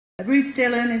Ruth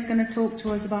Dillon is going to talk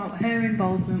to us about her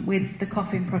involvement with the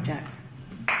Koffin project.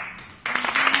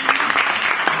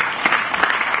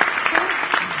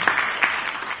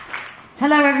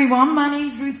 Hello everyone, my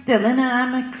name's Ruth Dillon and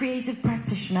I'm a creative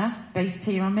practitioner based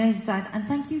here on Merseyside, and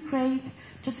thank you Craig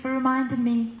just for reminding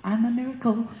me I'm a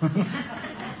miracle.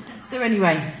 So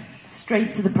anyway,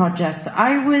 straight to the project.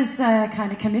 I was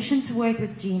kind of commissioned to work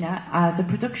with Gina as a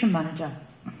production manager.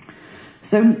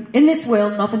 So in this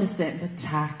world nothing is certain but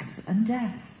tax and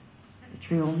death,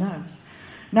 which we all know.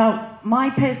 Now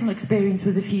my personal experience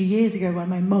was a few years ago when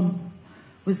my mum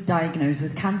was diagnosed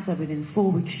with cancer. Within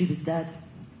 4 weeks she was dead.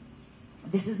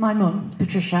 This is my mum,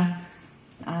 Patricia.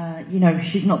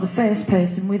 She's not the first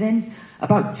person. Within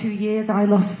about 2 years, I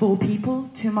lost 4 people,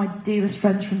 2 of my dearest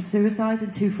friends from suicide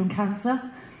and 2 from cancer.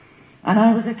 And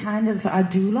I was a kind of a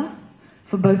doula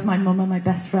for both my mum and my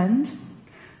best friend.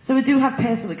 So I do have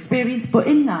personal experience, but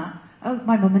in that,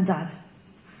 my mum and dad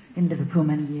in Liverpool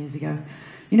many years ago.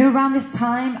 Around this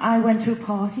time, I went to a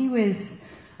party with,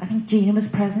 I think Gina was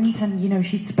present, and,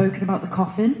 she'd spoken about the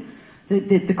Koffin.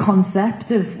 The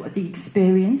concept of the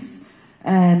experience,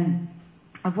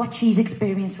 of what she'd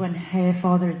experienced when her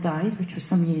father had died, which was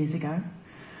some years ago.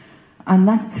 And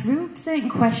that threw up certain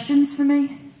questions for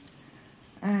me.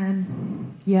 A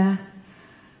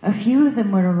few of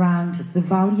them were around the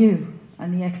value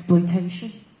and the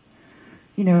exploitation,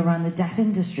 around the death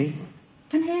industry.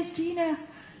 And here's Gina.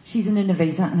 She's an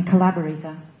innovator and a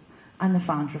collaborator and the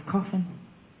founder of Koffin.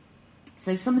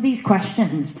 So some of these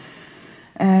questions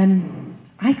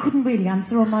I couldn't really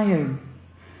answer on my own.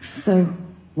 So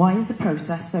why is the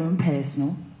process so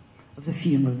impersonal of the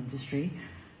funeral industry?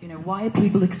 Why are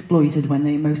people exploited when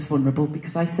they're most vulnerable?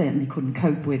 Because I certainly couldn't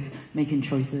cope with making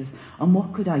choices. And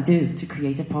what could I do to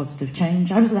create a positive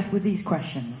change? I was left with these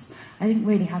questions. I didn't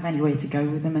really have anywhere to go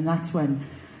with them, and that's when,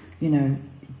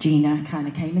 Gina kind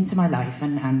of came into my life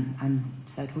and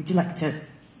said, would you like to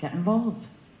get involved?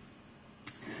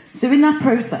 So in that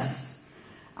process,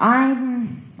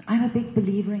 I'm a big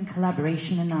believer in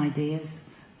collaboration and ideas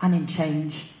and in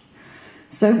change.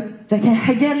 So the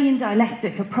Hegelian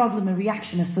dialectic, a problem, a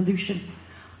reaction, a solution.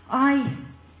 I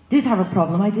did have a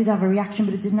problem, I did have a reaction,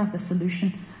 but it didn't have the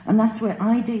solution. And that's where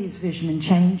ideas, vision and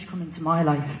change come into my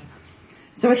life.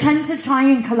 So I tend to try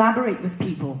and collaborate with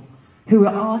people who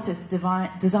are artists,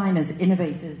 designers,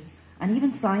 innovators, and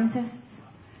even scientists.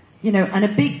 And a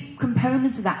big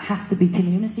component of that has to be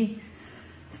community.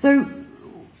 So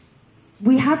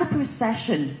we had a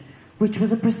procession, which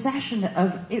was a procession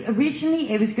of, originally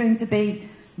it was going to be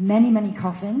many, many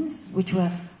coffins, which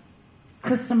were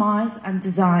customized and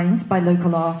designed by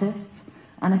local artists.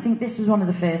 And I think this was one of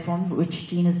the first ones, which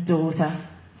Gina's daughter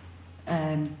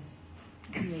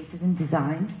created and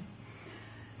designed.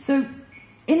 So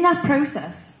in that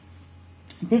process,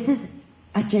 this is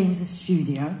at James's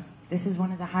studio. This is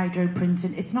one of the hydro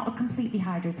printing. It's not a completely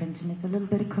hydro printing, it's a little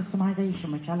bit of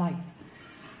customization, which I liked.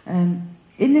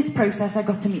 In this process, I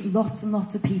got to meet lots and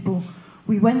lots of people.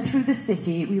 We went through the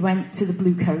city, we went to the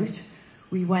Blue Coat,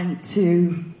 we went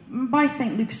by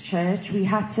St. Luke's Church, we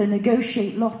had to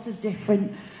negotiate lots of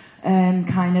different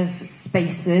kind of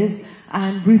spaces,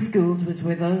 and Ruth Gould was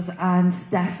with us, and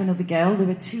Steph, another girl. There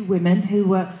were 2 women who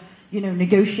were,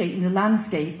 negotiating the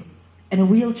landscape in a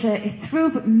wheelchair. It threw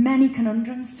up many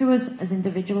conundrums to us as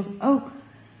individuals. Oh,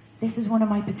 this is one of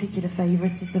my particular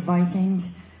favourites. It's a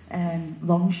Viking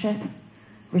longship,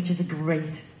 which is a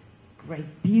great,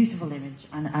 beautiful image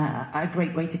and a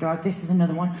great way to go out. This is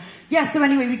another one. Yeah. So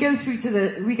anyway, we go through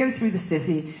the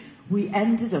city. We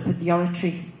ended up at the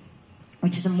Oratory,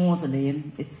 which is a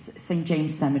mausoleum. It's St.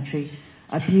 James Cemetery,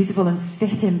 a beautiful and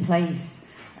fitting place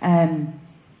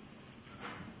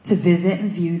to visit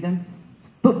and view them.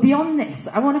 But beyond this,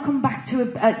 I want to come back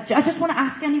to I just want to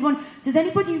ask anyone: does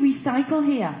anybody recycle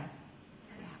here?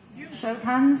 Show of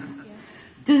hands.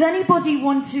 Does anybody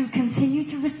want to continue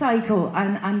to recycle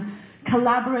and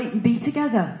collaborate and be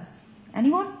together?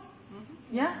 Anyone?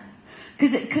 Yeah?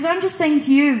 Because I'm just saying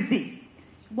to you,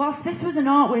 whilst this was an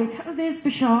artwork, there's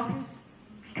Bashar's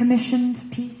commissioned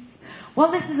piece. While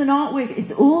this is an artwork,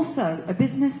 it's also a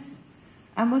business.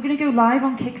 And we're going to go live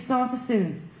on Kickstarter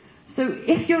soon. So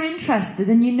if you're interested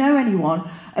and you know anyone,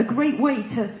 a great way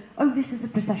to, this is the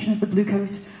procession of the Blue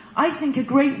Coat. I think a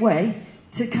great way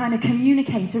to kind of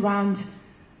communicate around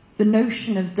the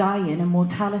notion of dying and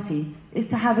mortality is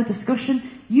to have a discussion.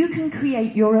 You can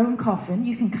create your own coffin,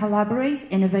 you can collaborate,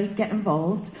 innovate, get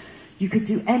involved. You could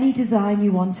do any design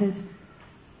you wanted.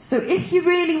 So if you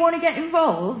really want to get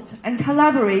involved and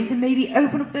collaborate and maybe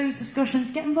open up those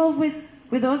discussions, get involved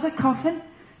with us at Koffin.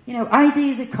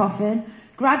 Ideas at Koffin.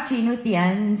 Grab Gina at the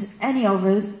end, any of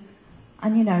us,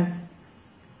 and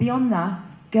Beyond that,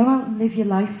 go out and live your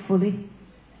life fully.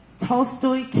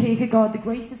 Tolstoy, Kierkegaard, the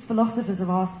greatest philosophers of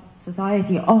our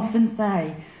society often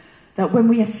say that when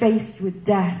we are faced with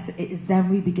death, it is then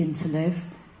we begin to live.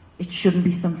 It shouldn't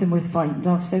be something worth fighting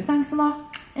off. So thanks a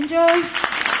lot. Enjoy.